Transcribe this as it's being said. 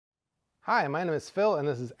Hi, my name is Phil, and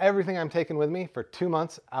this is everything I'm taking with me for 2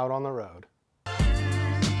 months out on the road.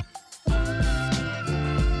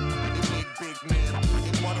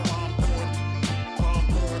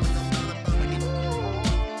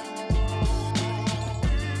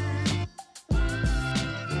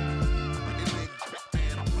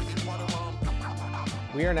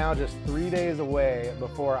 We are now just 3 days away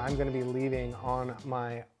before I'm going to be leaving on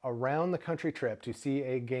my around the country trip to see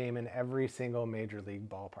a game in every single major league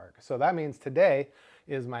ballpark. So that means today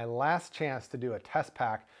is my last chance to do a test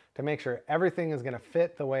pack to make sure everything is going to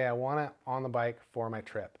fit the way I want it on the bike for my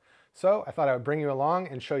trip. So I thought I would bring you along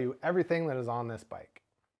and show you everything that is on this bike.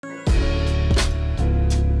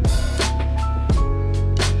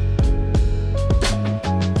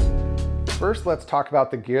 First, let's talk about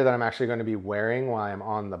the gear that I'm actually going to be wearing while I'm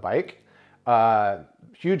on the bike.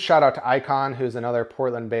 Huge shout out to Icon, who's another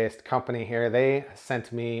Portland-based company here. They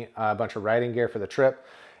sent me a bunch of riding gear for the trip,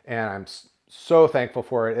 and I'm so thankful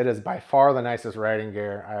for it. It is by far the nicest riding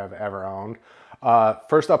gear I have ever owned.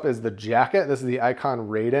 First up is the jacket. This is the Icon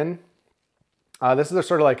Raiden. This is a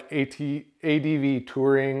sort of like ADV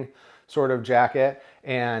touring sort of jacket,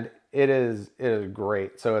 and it is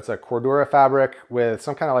great. So it's a Cordura fabric with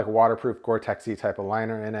some kind of like waterproof Gore-Tex-y type of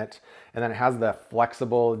liner in it. And then it has the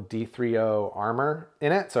flexible D30 armor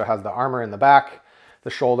in it. So it has the armor in the back, the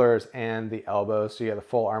shoulders, and the elbows. So you have the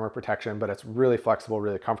full armor protection, but it's really flexible,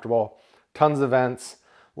 really comfortable. Tons of vents,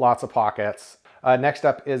 lots of pockets. Next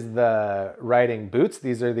up is the riding boots.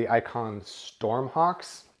 These are the Icon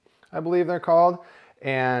Stormhawks, I believe they're called.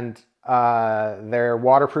 And they're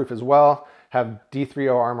waterproof as well. Have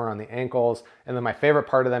D30 armor on the ankles, and then my favorite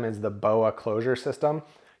part of them is the BOA closure system.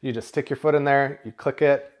 You just stick your foot in there, you click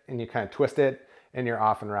it, and you kind of twist it, and you're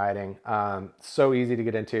off and riding. So easy to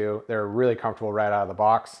get into. They're really comfortable right out of the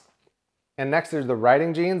box. And next there's the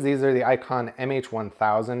riding jeans. These are the Icon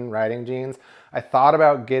MH1000 riding jeans. I thought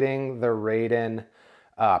about getting the Raiden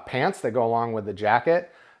pants that go along with the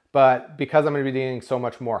jacket, but because I'm going to be doing so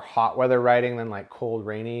much more hot weather riding than like cold,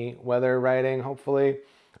 rainy weather riding, hopefully,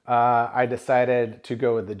 I decided to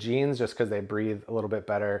go with the jeans just because they breathe a little bit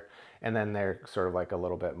better, and then they're sort of like a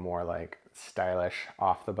little bit more like stylish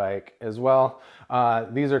off the bike as well.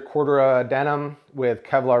 These are Cordura denim with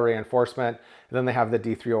Kevlar reinforcement, and then they have the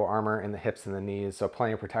D30 armor in the hips and the knees, so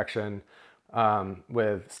plenty of protection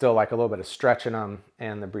with still like a little bit of stretch in them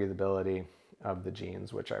and the breathability of the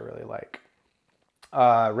jeans, which I really like.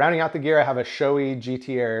 Rounding out the gear, I have a Shoei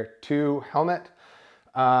GT Air 2 helmet,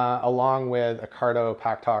 along with a Cardo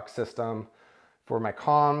Pack Talk system for my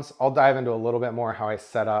comms. I'll dive into a little bit more how I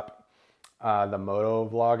set up the Moto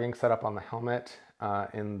vlogging setup on the helmet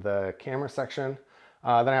in the camera section.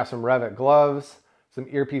 Then I have some Revit gloves, some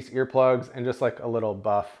earpiece earplugs, and just like a little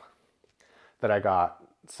buff that I got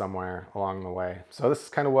somewhere along the way. So this is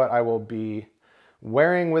kind of what I will be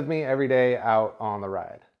wearing with me every day out on the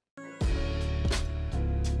ride.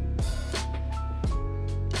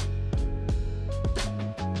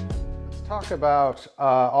 Talk about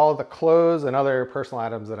all the clothes and other personal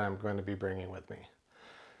items that I'm going to be bringing with me.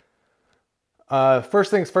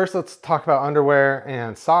 First things first, let's talk about underwear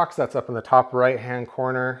and socks. That's up in the top right-hand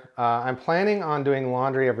corner. I'm planning on doing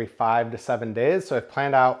laundry every 5 to 7 days. So I've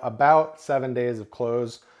planned out about 7 days of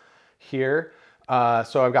clothes here.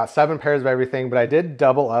 So I've got 7 pairs of everything, but I did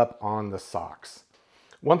double up on the socks.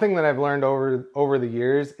 One thing that I've learned over the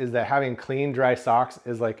years is that having clean, dry socks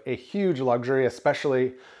is like a huge luxury,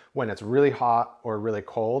 especially when it's really hot or really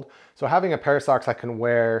cold. So having a pair of socks I can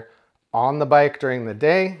wear on the bike during the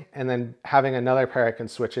day, and then having another pair I can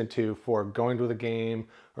switch into for going to the game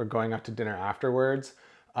or going out to dinner afterwards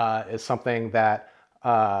is something that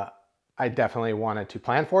I definitely wanted to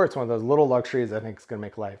plan for. It's one of those little luxuries I think is gonna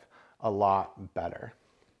make life a lot better.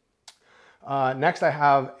 Next I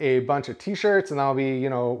have a bunch of t-shirts, and I'll be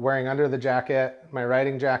wearing under the jacket, my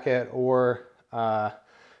riding jacket, or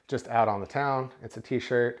just out on the town. It's a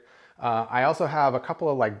t-shirt. I also have a couple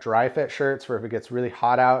of like dry fit shirts for if it gets really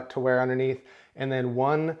hot out to wear underneath, and then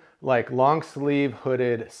one like long sleeve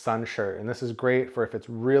hooded sun shirt. And this is great for if it's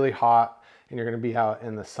really hot and you're gonna be out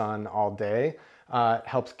in the sun all day. It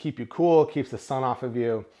helps keep you cool, keeps the sun off of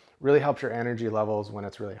you, really helps your energy levels when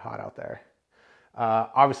it's really hot out there.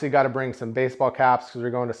 Obviously got to bring some baseball caps because we're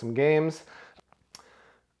going to some games.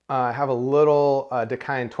 I have a little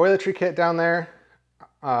Decine toiletry kit down there.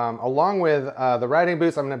 Along with the riding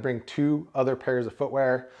boots, I'm going to bring 2 other pairs of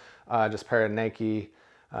footwear, just a pair of Nike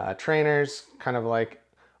trainers, kind of like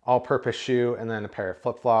all-purpose shoe, and then a pair of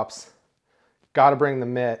flip-flops. Got to bring the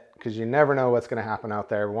mitt because you never know what's going to happen out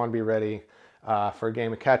there. We want to be ready for a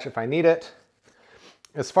game of catch if I need it.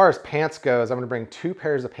 As far as pants goes, I'm going to bring 2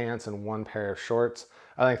 pairs of pants and 1 pair of shorts.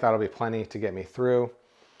 I think that'll be plenty to get me through.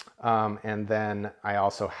 And then I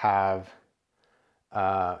also have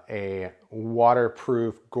a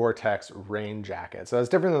waterproof Gore-Tex rain jacket. So it's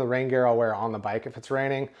different than the rain gear I'll wear on the bike if it's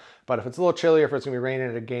raining, but if it's a little chilly or if it's gonna be raining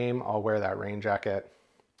at a game, I'll wear that rain jacket.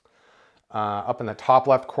 Up in the top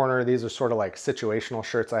left corner, these are sort of like situational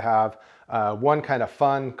shirts I have. One kind of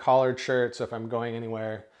fun collared shirt, so if I'm going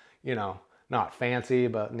anywhere, you know, not fancy,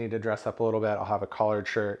 but need to dress up a little bit, I'll have a collared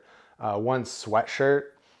shirt. One sweatshirt,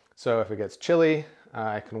 so if it gets chilly,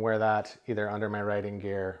 I can wear that either under my riding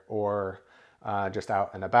gear or just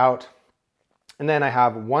out and about. And then I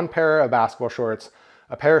have one pair of basketball shorts,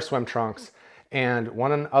 a pair of swim trunks, and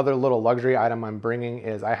one other little luxury item I'm bringing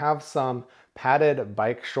is I have some padded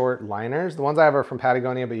bike short liners. The ones I have are from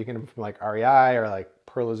Patagonia, but you can from like REI or like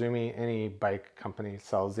Pearl Izumi, any bike company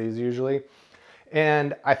sells these usually.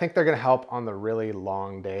 And I think they're gonna help on the really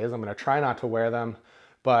long days. I'm gonna try not to wear them,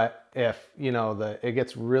 but if you know it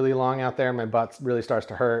gets really long out there, my butt really starts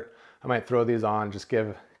to hurt, I might throw these on, just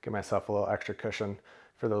give myself a little extra cushion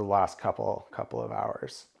for the last couple of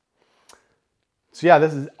hours. So yeah,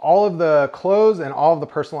 this is all of the clothes and all of the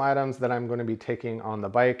personal items that I'm going to be taking on the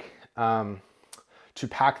bike. To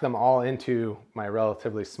pack them all into my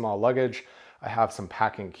relatively small luggage, I have some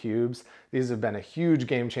packing cubes. These have been a huge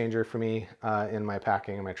game changer for me in my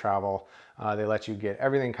packing and my travel. They let you get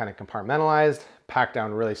everything kind of compartmentalized, packed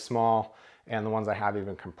down really small, and the ones I have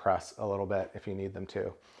even compress a little bit if you need them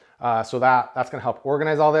to. So that's gonna help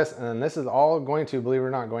organize all this. And then this is all going to, believe it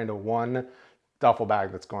or not, going to one duffel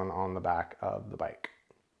bag that's going on the back of the bike.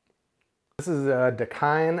 This is a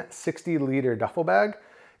Dakine 60-liter duffel bag,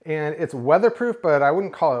 and it's weatherproof, but I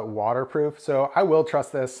wouldn't call it waterproof. So I will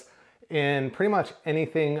trust this in pretty much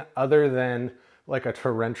anything other than like a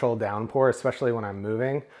torrential downpour, especially when I'm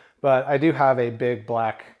moving. But I do have a big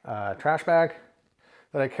black trash bag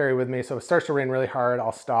that I carry with me. So if it starts to rain really hard,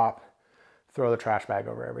 I'll stop, throw the trash bag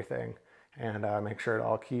over everything, and make sure it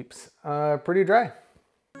all keeps pretty dry.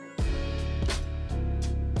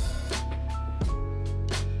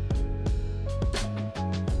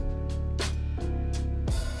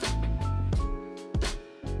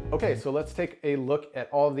 Okay, so let's take a look at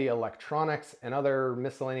all of the electronics and other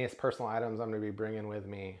miscellaneous personal items I'm going to be bringing with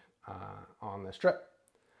me on this trip.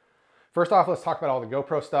 First off, let's talk about all the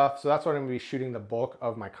GoPro stuff. So that's what I'm going to be shooting the bulk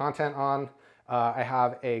of my content on. I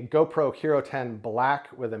have a GoPro Hero 10 Black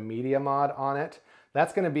with a media mod on it.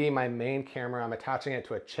 That's going to be my main camera. I'm attaching it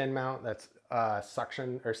to a chin mount that's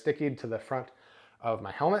suction or stickied to the front of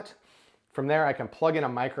my helmet. From there, I can plug in a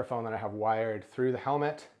microphone that I have wired through the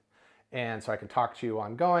helmet, and so I can talk to you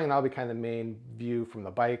ongoing, and that'll be kind of the main view from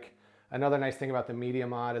the bike. Another nice thing about the media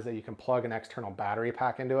mod is that you can plug an external battery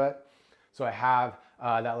pack into it. So I have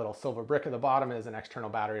that little silver brick at the bottom is an external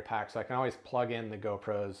battery pack, so I can always plug in the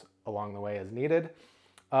GoPros along the way as needed.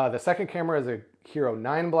 The second camera is a Hero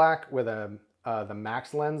 9 Black with the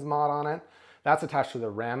Max Lens mod on it. That's attached to the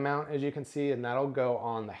ram mount, as you can see, and that'll go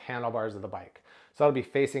on the handlebars of the bike. So that'll be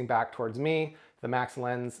facing back towards me. The Max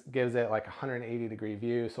Lens gives it like a 180-degree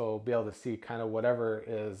view, so I'll be able to see kind of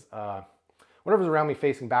whatever's around me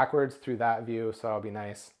facing backwards through that view, so that'll be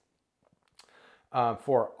nice.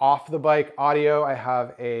 For off the bike audio, I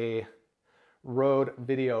have a Rode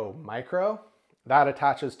Video Micro. That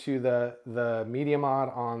attaches to the media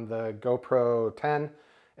mod on the GoPro 10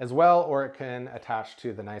 as well, or it can attach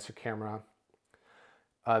to the nicer camera.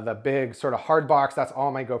 The big sort of hard box, that's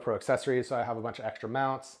all my GoPro accessories, so I have a bunch of extra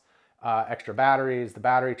mounts, extra batteries, the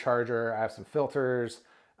battery charger, I have some filters,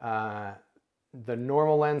 the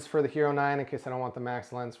normal lens for the Hero 9 in case I don't want the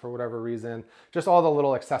Max Lens for whatever reason. Just all the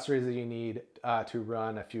little accessories that you need to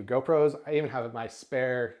run a few GoPros. I even have my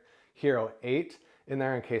spare Hero 8 in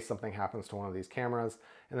there in case something happens to one of these cameras.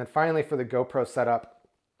 And then finally for the GoPro setup,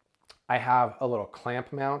 I have a little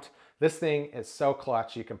clamp mount. This thing is so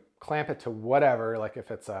clutch. You can clamp it to whatever, like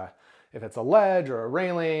if it's a ledge or a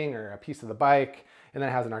railing or a piece of the bike, and then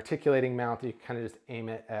it has an articulating mount that you can kind of just aim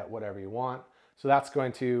it at whatever you want. So that's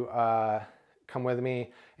going to come with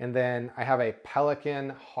me. And then I have a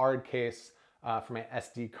Pelican hard case for my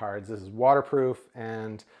SD cards. This is waterproof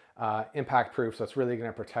and impact proof, so it's really going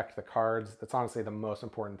to protect the cards. That's honestly the most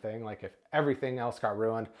important thing. Like if everything else got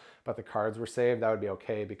ruined but the cards were saved, that would be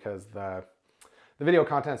okay, because the video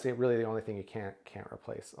content's really the only thing you can't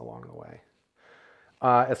replace along the way.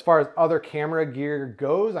 As far as other camera gear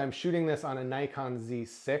goes, I'm shooting this on a Nikon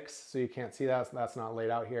Z6, so you can't see that, so that's not laid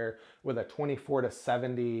out here, with a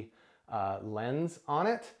 24-70 lens on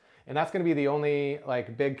it. And that's gonna be the only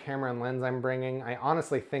like big camera and lens I'm bringing. I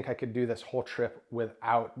honestly think I could do this whole trip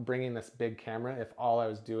without bringing this big camera if all I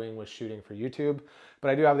was doing was shooting for YouTube.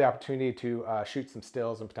 But I do have the opportunity to shoot some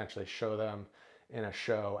stills and potentially show them in a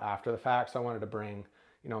show after the fact. So I wanted to bring,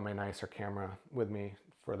 you know, my nicer camera with me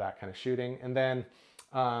for that kind of shooting. And then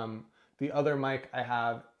the other mic I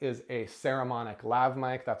have is a Ceramonic lav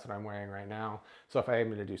mic. That's what I'm wearing right now. So if I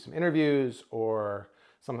aim to do some interviews or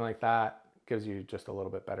something like that, it gives you just a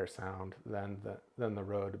little bit better sound than the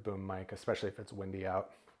Rode boom mic, especially if it's windy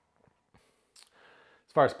out.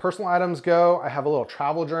 As far as personal items go, I have a little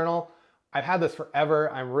travel journal. I've had this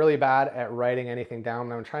forever. I'm really bad at writing anything down,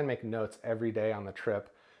 but I'm trying to make notes every day on the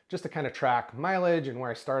trip just to kind of track mileage and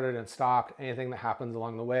where I started and stopped, anything that happens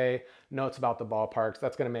along the way, notes about the ballparks.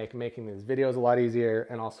 That's gonna make making these videos a lot easier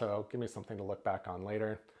and also give me something to look back on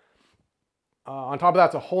later. On top of that,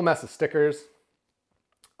 it's a whole mess of stickers.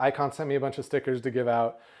 Icon sent me a bunch of stickers to give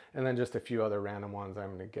out, and then just a few other random ones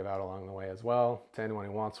I'm gonna give out along the way as well to anyone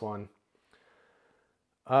who wants one.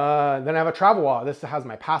 Then I have a travel wallet. This has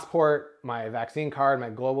my passport, my vaccine card, my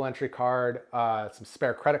global entry card, some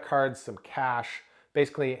spare credit cards, some cash,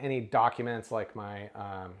 basically any documents like my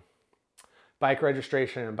bike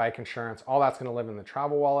registration and bike insurance. All that's gonna live in the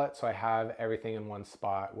travel wallet, so I have everything in one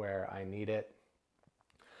spot where I need it.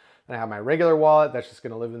 Then I have my regular wallet that's just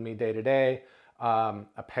gonna live with me day to day.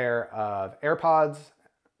 A pair of AirPods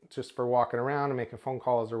just for walking around and making phone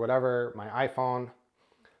calls or whatever, my iPhone,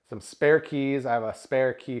 some spare keys. I have a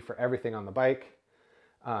spare key for everything on the bike,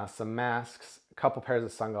 some masks, a couple pairs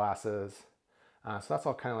of sunglasses. So that's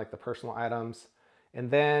all kind of like the personal items. And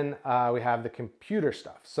then we have the computer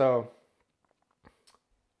stuff. So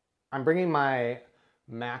I'm bringing my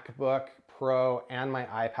MacBook Pro and my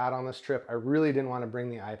iPad on this trip. I really didn't want to bring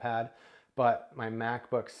the iPad, but my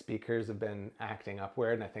MacBook speakers have been acting up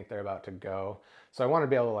weird and I think they're about to go. So I want to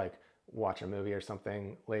be able to like watch a movie or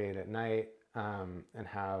something late at night and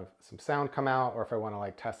have some sound come out, or if I want to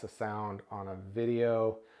like test the sound on a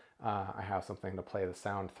video, I have something to play the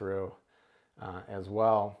sound through as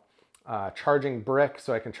well. Charging brick,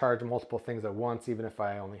 so I can charge multiple things at once, even if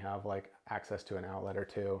I only have like access to an outlet or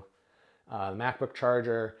two. MacBook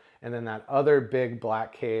charger, and then that other big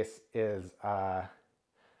black case is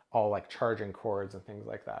all like charging cords and things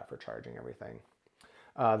like that for charging everything.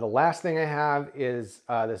 The last thing I have is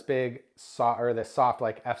this big soft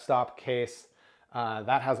like f-stop case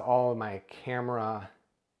that has all of my camera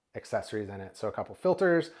accessories in it. So a couple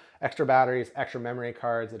filters, extra batteries, extra memory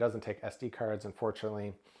cards. It doesn't take SD cards,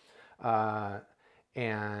 unfortunately.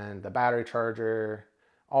 And the battery charger,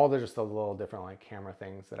 all the just the little different like camera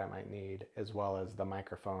things that I might need, as well as the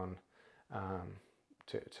microphone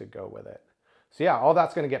to go with it. So yeah, all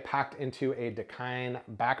that's gonna get packed into a Dakine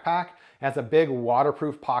backpack. It has a big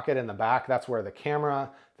waterproof pocket in the back. That's where the camera,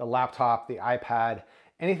 the laptop, the iPad,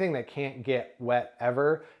 anything that can't get wet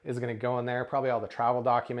ever is gonna go in there, probably all the travel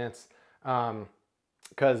documents,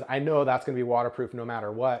 because I know that's gonna be waterproof no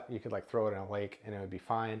matter what. You could like throw it in a lake and it would be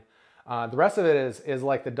fine. The rest of it is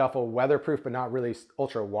like the duffel weatherproof, but not really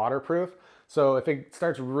ultra waterproof. So if it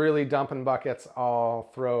starts really dumping buckets,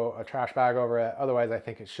 I'll throw a trash bag over it. Otherwise, I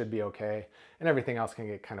think it should be okay. And everything else can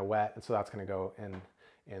get kind of wet. And so that's gonna go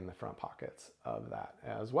in the front pockets of that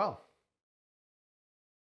as well.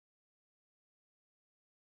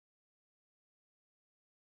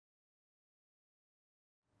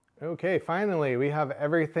 Okay, finally, we have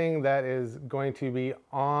everything that is going to be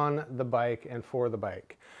on the bike and for the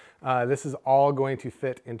bike. This is all going to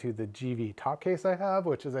fit into the GV top case I have,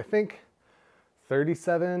 which is, I think,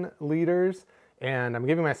 37 liters. And I'm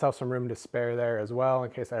giving myself some room to spare there as well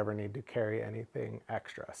in case I ever need to carry anything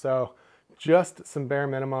extra. So just some bare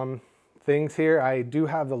minimum things here. I do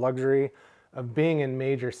have the luxury of being in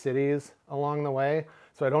major cities along the way.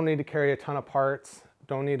 So I don't need to carry a ton of parts,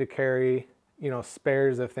 don't need to carry, you know,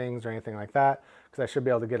 spares of things or anything like that, because I should be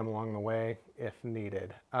able to get them along the way if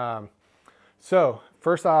needed. So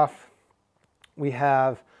first off, we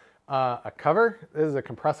have a cover. This is a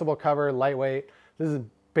compressible cover, lightweight. This is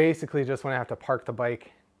basically just when I have to park the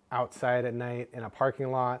bike outside at night in a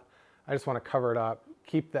parking lot. I just want to cover it up,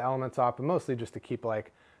 keep the elements off, but mostly just to keep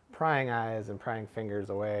like prying eyes and prying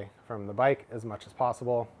fingers away from the bike as much as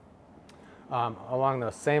possible. Along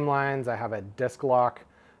those same lines, I have a disc lock.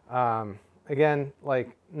 Again,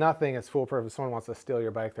 like nothing is foolproof. If someone wants to steal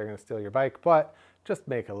your bike, they're going to steal your bike, but just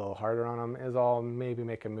make it a little harder on them is all. Maybe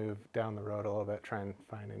make a move down the road a little bit, try and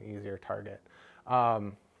find an easier target.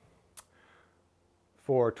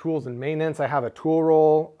 For tools and maintenance, I have a tool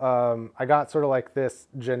roll. I got sort of like this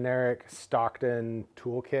generic Stockton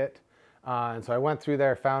toolkit. And so I went through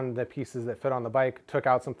there, found the pieces that fit on the bike, took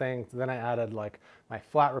out some things. Then I added like my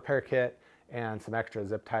flat repair kit and some extra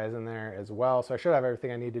zip ties in there as well. So I should have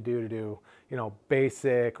everything I need to do, you know,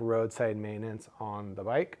 basic roadside maintenance on the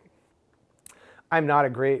bike. I'm not a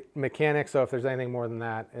great mechanic, so if there's anything more than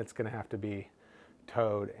that, it's gonna have to be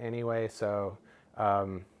towed anyway. So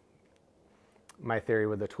my theory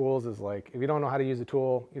with the tools is like, if you don't know how to use a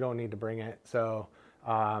tool, you don't need to bring it. So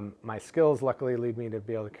my skills luckily lead me to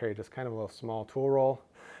be able to carry just kind of a little small tool roll.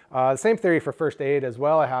 The same theory for first aid as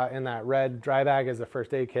well. I have in that red dry bag as a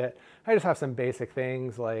first aid kit. I just have some basic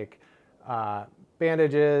things like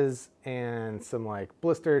bandages and some like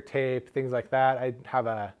blister tape, things like that. I have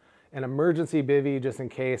an emergency bivvy just in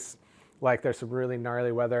case like there's some really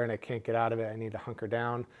gnarly weather and I can't get out of it. I need to hunker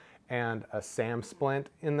down, and a SAM splint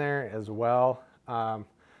in there as well.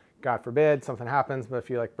 God forbid something happens, but if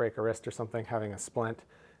you like break a wrist or something, having a splint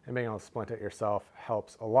and being able to splint it yourself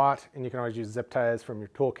helps a lot. And you can always use zip ties from your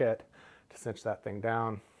toolkit to cinch that thing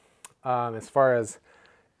down. As far as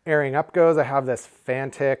airing up goes, I have this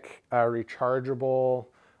Fantic rechargeable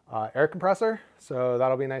air compressor, so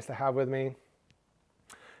that'll be nice to have with me.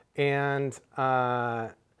 And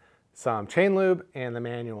some chain lube and the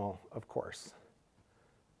manual, of course.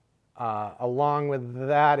 Along with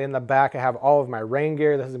that, in the back, I have all of my rain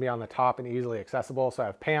gear. This is gonna be on the top and easily accessible. So I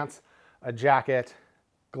have pants, a jacket,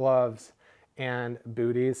 gloves, and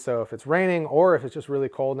booties. So if it's raining or if it's just really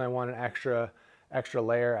cold and I want an extra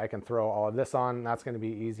layer, I can throw all of this on. That's gonna be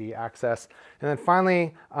easy access. And then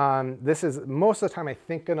finally, this is most of the time I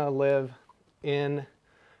think gonna live in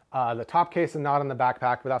the top case and not in the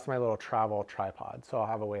backpack, but that's my little travel tripod. So I'll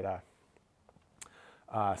have a way to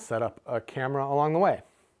set up a camera along the way.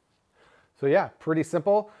 So yeah, pretty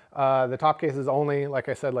simple. The top case is only, like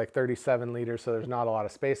I said, like 37 liters, so there's not a lot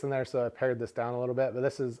of space in there. So I pared this down a little bit, but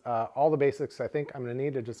this is all the basics I think I'm gonna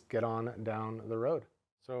need to just get on down the road.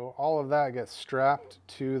 So all of that gets strapped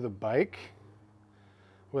to the bike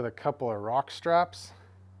with a couple of rock straps.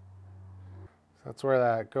 So that's where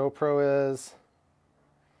that GoPro is.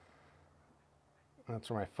 That's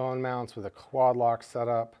where my phone mounts with a quad lock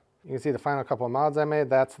setup. You can see the final couple of mods I made.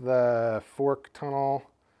 That's the fork tunnel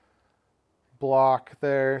block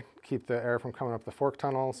there, keep the air from coming up the fork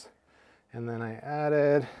tunnels. And then I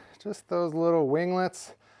added just those little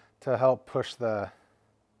winglets to help push the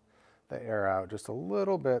air out just a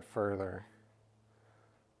little bit further.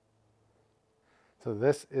 So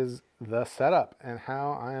this is the setup and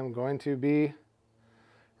how I am going to be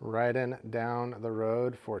riding down the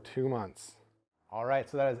road for 2 months. All right,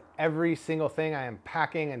 so that is every single thing I am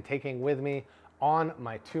packing and taking with me on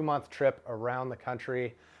my 2-month trip around the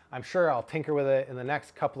country. I'm sure I'll tinker with it in the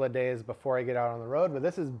next couple of days before I get out on the road, but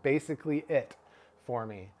this is basically it for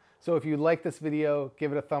me. So if you like this video,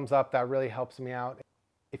 give it a thumbs up. That really helps me out.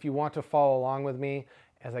 If you want to follow along with me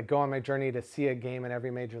as I go on my journey to see a game in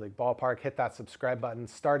every Major League ballpark, hit that subscribe button.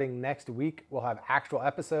 Starting next week, we'll have actual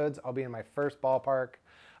episodes. I'll be in my first ballpark.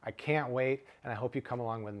 I can't wait, and I hope you come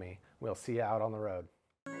along with me. We'll see you out on the road.